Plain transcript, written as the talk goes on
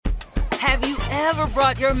Have you ever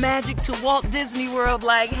brought your magic to Walt Disney World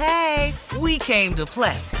like, hey, we came to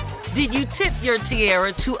play? Did you tip your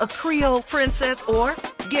tiara to a Creole princess or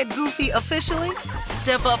get goofy officially?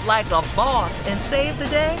 Step up like a boss and save the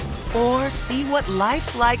day? Or see what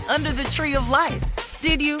life's like under the tree of life?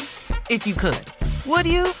 Did you? If you could. Would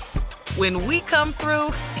you? When we come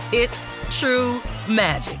through, it's true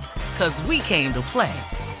magic. 'Cause we came to play.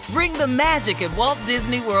 Bring the magic at Walt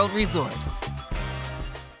Disney World Resort.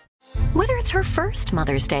 Whether it's her first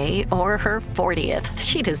Mother's Day or her 40th,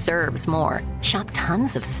 she deserves more. Shop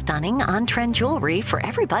tons of stunning on-trend jewelry for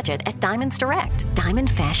every budget at Diamonds Direct.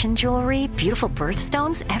 Diamond fashion jewelry, beautiful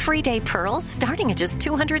birthstones, everyday pearls starting at just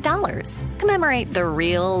 $200. Commemorate the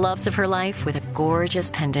real loves of her life with a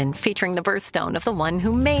gorgeous pendant featuring the birthstone of the one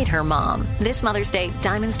who made her mom. This Mother's Day,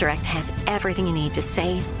 Diamonds Direct has everything you need to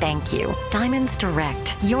say thank you. Diamonds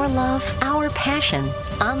Direct. Your love, our passion.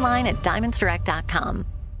 Online at diamondsdirect.com.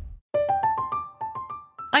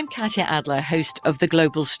 I'm Katya Adler, host of The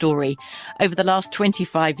Global Story. Over the last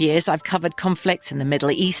 25 years, I've covered conflicts in the Middle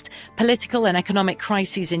East, political and economic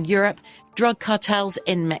crises in Europe, drug cartels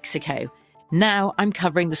in Mexico. Now I'm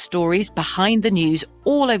covering the stories behind the news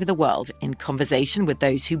all over the world in conversation with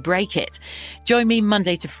those who break it. Join me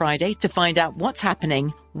Monday to Friday to find out what's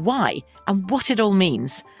happening, why, and what it all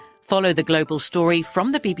means. Follow The Global Story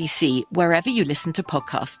from the BBC wherever you listen to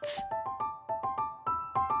podcasts.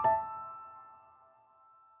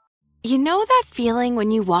 You know that feeling when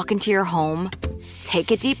you walk into your home, take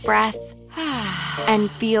a deep breath, and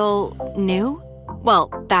feel new? Well,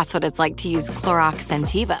 that's what it's like to use Clorox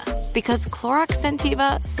Scentiva. Because Clorox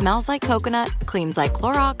Scentiva smells like coconut, cleans like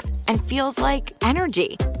Clorox, and feels like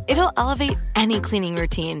energy. It'll elevate any cleaning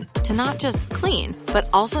routine to not just clean, but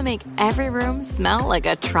also make every room smell like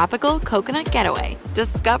a tropical coconut getaway.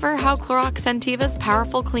 Discover how Clorox Scentiva's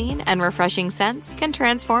powerful clean and refreshing scents can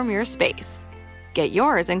transform your space. Get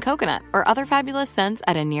yours in coconut or other fabulous scents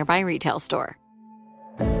at a nearby retail store.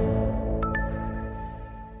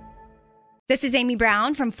 This is Amy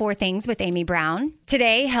Brown from 4 Things with Amy Brown.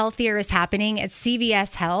 Today, Healthier is happening at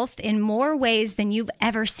CVS Health in more ways than you've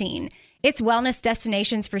ever seen. It's wellness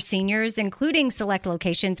destinations for seniors, including select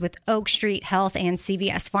locations with Oak Street Health and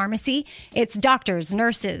CVS Pharmacy. It's doctors,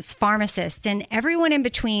 nurses, pharmacists, and everyone in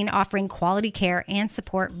between offering quality care and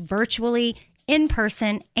support virtually, in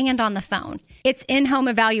person, and on the phone. It's in-home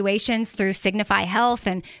evaluations through Signify Health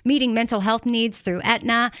and meeting mental health needs through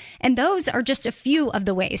Aetna. And those are just a few of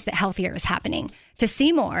the ways that Healthier is happening. To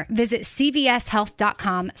see more, visit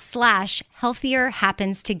cvshealth.com/healthier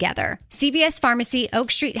happens together. CVS Pharmacy,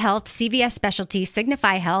 Oak Street Health, CVS Specialty,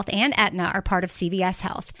 Signify Health, and Aetna are part of CVS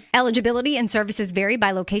Health. Eligibility and services vary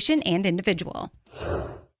by location and individual.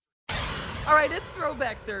 All right, it's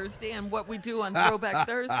Throwback Thursday, and what we do on Throwback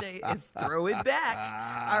Thursday is throw it back.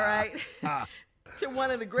 All right, to one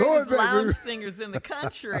of the greatest lounge singers in the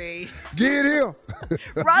country. Get him.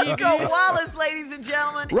 Roscoe Wallace, ladies and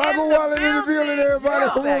gentlemen. Roscoe Wallace in the building, everybody.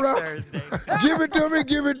 Come on out. Thursday. Give it to me,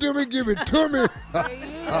 give it to me, give it to me.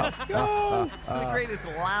 The greatest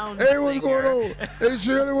lounge Hey, what's singer. going on? Hey,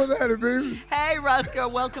 Shirley, what's happening, baby? Hey, Roscoe,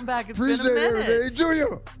 welcome back. It's Appreciate been a minute. everything. Hey,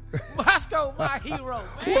 Junior. Roscoe, my hero,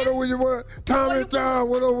 man. What up with your boy? Tommy Tom,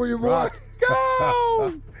 what up with your boy?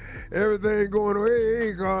 Go! Everything going on.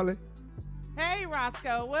 Hey, Carly. Hey,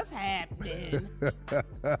 Roscoe, what's happening?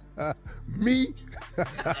 Me?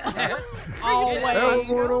 Always. Hey, what's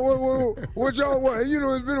going on? What y'all want? You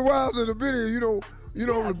know, it's been a while since the video.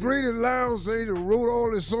 The greatest lounge singer that wrote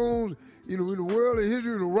all the songs, in the world of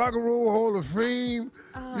history, the Rock and Roll Hall of Fame,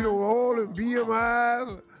 all the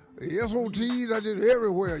BMIs, SOTs, I just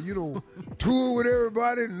everywhere, tour with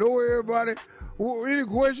everybody, know everybody. Well, any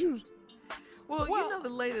questions? Well, you know the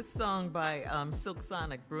latest song by Silk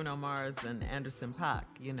Sonic, Bruno Mars, and Anderson .Paak,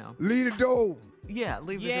 Lead the door. Yeah,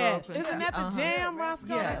 leave Yes, the door open. isn't that the jam,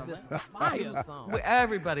 Roscoe? Yeah. That's a fire song. Well,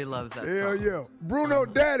 everybody loves that Hell song. yeah. Bruno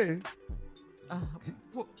Daddy.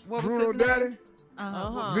 What was Bruno his name? Daddy.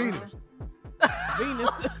 Uh-huh.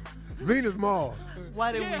 Venus. Venus Mars.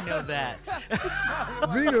 Why did we know that?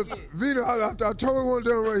 Venus, I told her one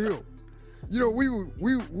time right here. He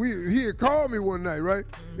had called me one night, right?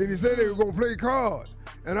 And he said they were gonna play cards.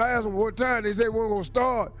 And I asked him what time. They said we weren't gonna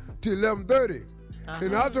start till 11:30.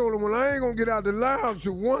 And I told him, well, I ain't gonna get out the lounge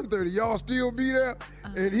till 1:30. Y'all still be there?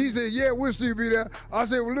 And he said, yeah, we'll still be there. I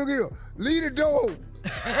said, well, look here, leave the door.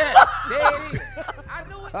 There it is. I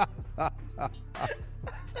knew it.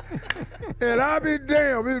 And I be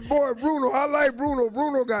damn, his boy Bruno, I like Bruno.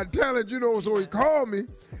 Bruno got talent, so he called me.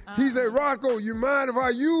 He said, Rocco, you mind if I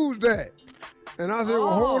use that? And I said,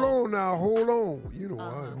 well, hold on now, hold on.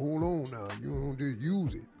 Hold on now. You don't just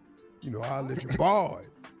use it. I'll let you borrow it.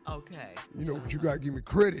 Okay. You know, but you got to give me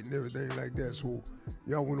credit and everything like that. So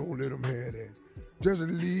y'all went on, let them have that. Just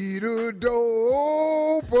leave the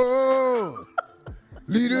door open.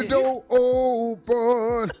 Leave the door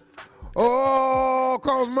open. Oh,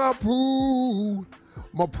 'cause my pool,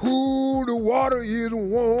 the water is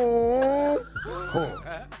warm. Oh,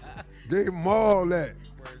 gave them all that.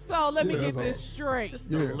 So let me get that's this straight.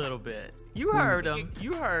 Just a little bit. You heard him.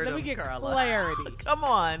 You heard him, Let me get Carla. clarity. Come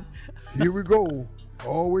on. Here we go.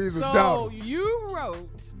 Always a So doubt. you wrote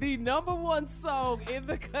the #1 song in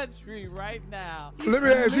the country right now. Let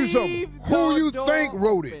me ask you something. Leave Who the you door think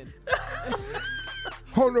wrote it? open.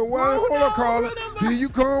 Hold on, Carla. Here you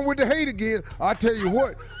come with the hate again. I tell you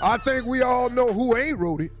what, I think we all know who ain't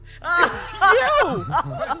wrote it. You!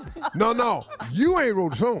 No, you ain't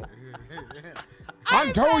wrote the song. I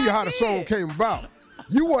done told you how the song came about.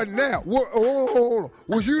 You wasn't there. Hold on.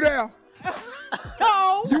 Was you there?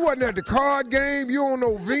 No! You wasn't at the card game. You don't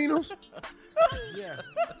know Venus. Yeah,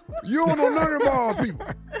 You don't know none of them ball people.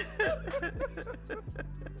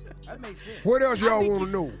 that makes sense. What else y'all want to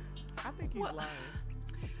know? I think he's lying.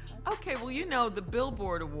 Okay, well, you know, the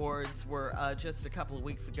Billboard Awards were just a couple of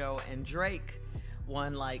weeks ago, and Drake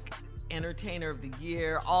won, like, Entertainer of the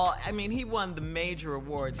Year. He won the major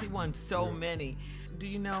awards. He won so many. Do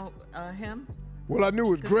you know him? Well, I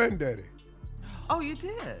knew his granddaddy, Oh, you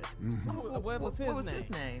did? What was his What was name? his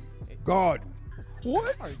name? Garden.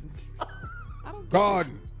 What? I don't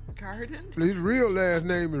Garden. Garden? His real last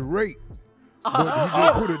name is Rake, but he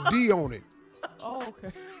just put a D on it. Oh, okay.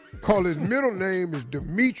 Call his middle name is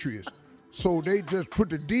Demetrius, so they just put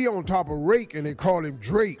the D on top of Rake and they call him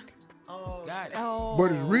Drake. Got it. Oh.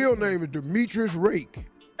 But his real name is Demetrius Rake.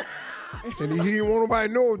 And he didn't want nobody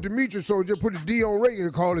to know it was Demetrius, so just put the D on Rake and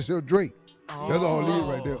they call himself Drake. That's all it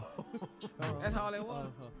is right there. That's all it was.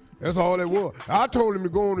 That's all it was. I told him to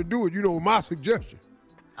go on and do it, my suggestion.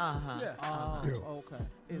 Uh-huh. Yeah. Yeah. Okay.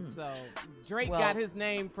 And so Drake Well- got his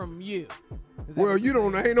name from you. Is that Well, what you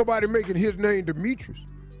don't, ain't nobody making his name Demetrius.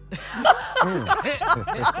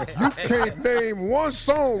 You can't name one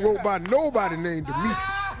song wrote by nobody named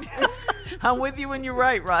Demetrius. I'm with you when you're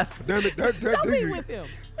right, Ross. Damn it, Tell me you, with him.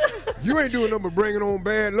 you ain't doing nothing but bringing on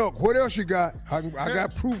bad luck. What else you got? I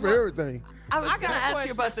got proof of everything. I was I going to got a ask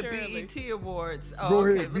you about the question, Shirley. BET Awards. Oh, Go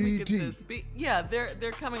okay, ahead, let me get BET. this. Yeah,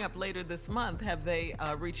 they're coming up later this month. Have they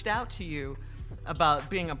reached out to you about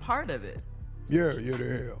being a part of it? Yeah,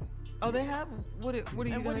 they have. Oh, they have? What are you And what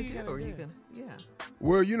going are to you do? gonna Are you do? going to, yeah.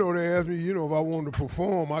 Well, they asked me, if I wanted to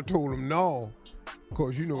perform. I told them no,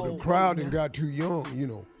 because, the Oh, crowd yeah. done got too young,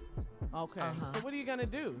 Okay. Uh-huh. So what are you gonna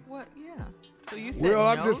do? What? Yeah. So you said Well,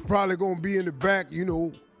 I'm no? just probably going to be in the back, taking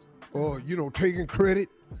credit,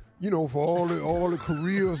 for all the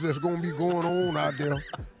careers that's going to be going on out there.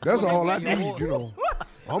 That's all I need,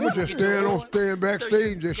 I'm going to just stand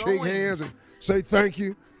backstage and just shake hands and say thank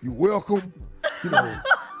you, you're welcome,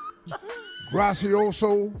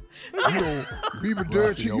 gracioso,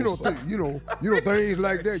 arrivederci, things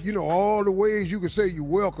like that, all the ways you can say you're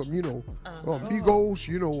welcome, amigos,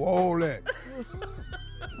 all that.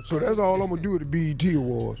 So that's all I'm going to do at the BET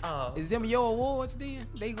Awards. Is them your awards then?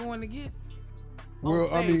 They going to get?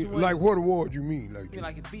 Well, I stage, mean, what- like what award you mean? Like, I mean,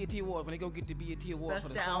 like it's BET Awards when they go get the BET Award for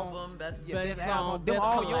Best the song. album, best Yeah, Best best song, album. Them best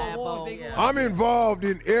all your collabo, awards. They yeah. going. I'm involved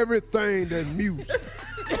in everything that's music.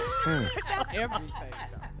 Everything.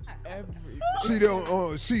 Everything. See,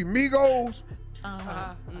 see Migos,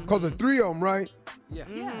 Uh-huh. cause the three of them, right? Yeah.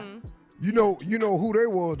 Yeah. You know who they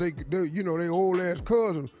was. They they old ass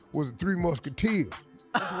cousin was the Three Musketeers.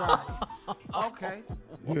 Okay.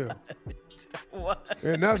 Yeah, What?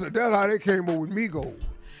 and that's how they came up with Migos.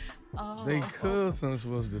 They cousins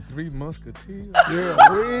was the Three Musketeers. Yeah,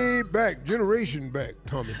 way back, generation back,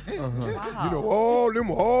 Tommy. All them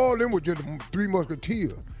were just the Three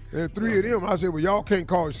Musketeers. And three of them, I said, well, y'all can't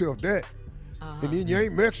call yourself that. And then you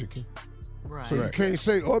ain't Mexican, Right. so you can't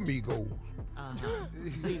say Amigos.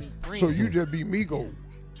 So you just be Migos.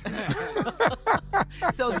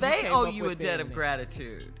 So they came owe up you a with debt that of name.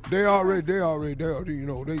 gratitude. They all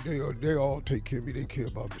take care of me. They care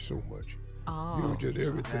about me so much. Oh. Just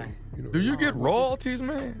everything. Do you get royalties,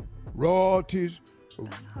 man? Royalties,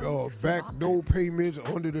 back door payments,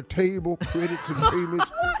 under the table, credits and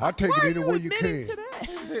payments. I take it any way you can.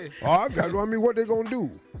 What they gonna do?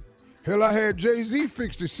 Hell, I had Jay-Z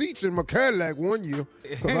fix the seats in my Cadillac one year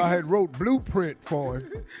because I had wrote Blueprint for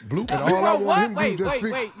him. Blueprint. And all I want him to do Wait, just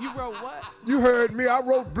fix. wait. You wrote what? You heard me. I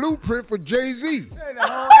wrote Blueprint for Jay-Z. On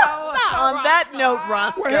that note,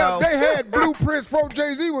 Roscoe. Well, hell, they had blueprints before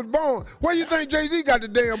Jay-Z was born. Where you think Jay-Z got the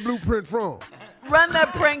damn blueprint from? Run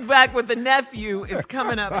that prank back with the nephew is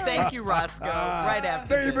coming up. Thank you, Roscoe. Right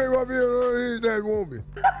after Thank you, baby. I'll be here. That won't be.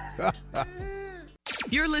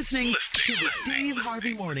 You're listening to the Steve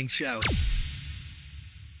Harvey Morning Show.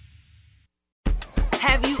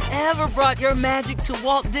 Have you ever brought your magic to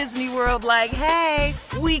Walt Disney World like, hey,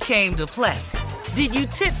 we came to play? Did you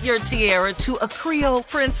tip your tiara to a Creole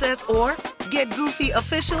princess or get goofy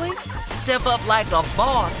officially? Step up like a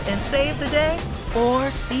boss and save the day?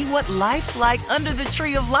 Or see what life's like under the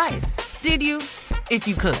tree of life? Did you? If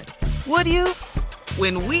you could. Would you?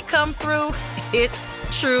 When we come through, it's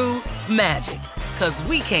true magic. 'Cause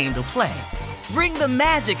we came to play. Bring the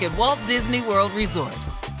magic at Walt Disney World Resort.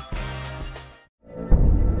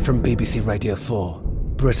 From BBC Radio 4,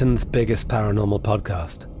 Britain's biggest paranormal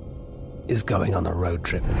podcast is going on a road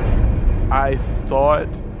trip. I thought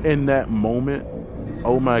in that moment,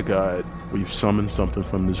 oh my God, we've summoned something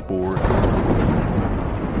from this board.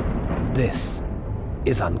 This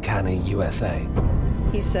is Uncanny USA.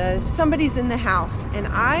 He says, somebody's in the house, and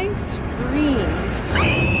I screamed.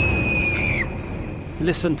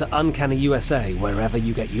 Listen to Uncanny USA wherever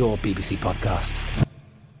you get your BBC podcasts,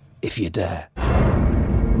 if you dare.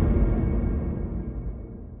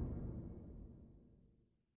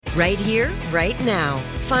 Right here, right now.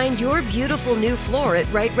 Find your beautiful new floor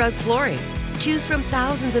at Right Rug Flooring. Choose from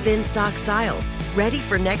thousands of in-stock styles, ready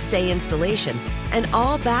for next day installation, and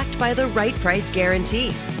all backed by the right price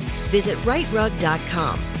guarantee. Visit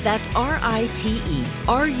rightrug.com. That's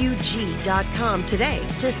RITERUG.com today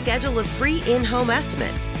to schedule a free in-home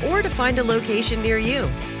estimate or to find a location near you.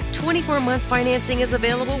 24-month financing is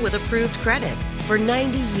available with approved credit. For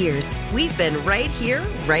 90 years, we've been right here,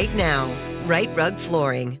 right now. Right Rug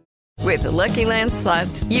Flooring. With the Lucky Land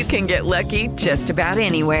Slots, you can get lucky just about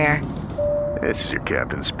anywhere. This is your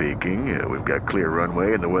captain speaking. We've got clear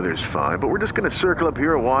runway and the weather's fine, but we're just going to circle up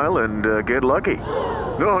here a while and get lucky.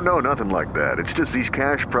 No, nothing like that. It's just these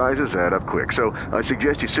cash prizes add up quick. So I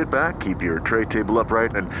suggest you sit back, keep your tray table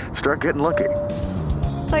upright, and start getting lucky.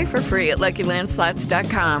 Play for free at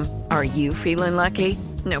LuckyLandSlots.com. Are you feeling lucky?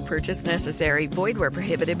 No purchase necessary. Void where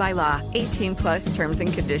prohibited by law. 18+ terms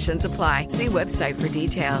and conditions apply. See website for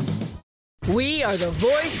details. We are the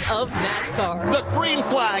voice of NASCAR. The green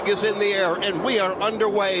flag is in the air, and we are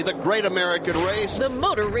underway. The Great American Race. The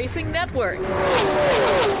Motor Racing Network.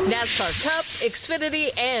 NASCAR Cup, Xfinity,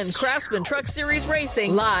 and Craftsman Truck Series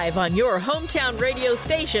Racing live on your hometown radio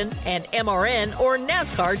station and MRN or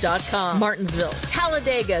NASCAR.com. Martinsville,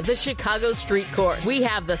 Talladega, the Chicago Street Course. We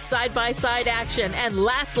have the side-by-side action and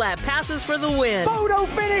last lap passes for the win. Photo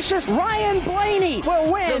finishes. Ryan Blaney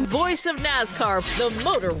will win. The voice of NASCAR, the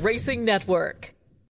Motor Racing Network.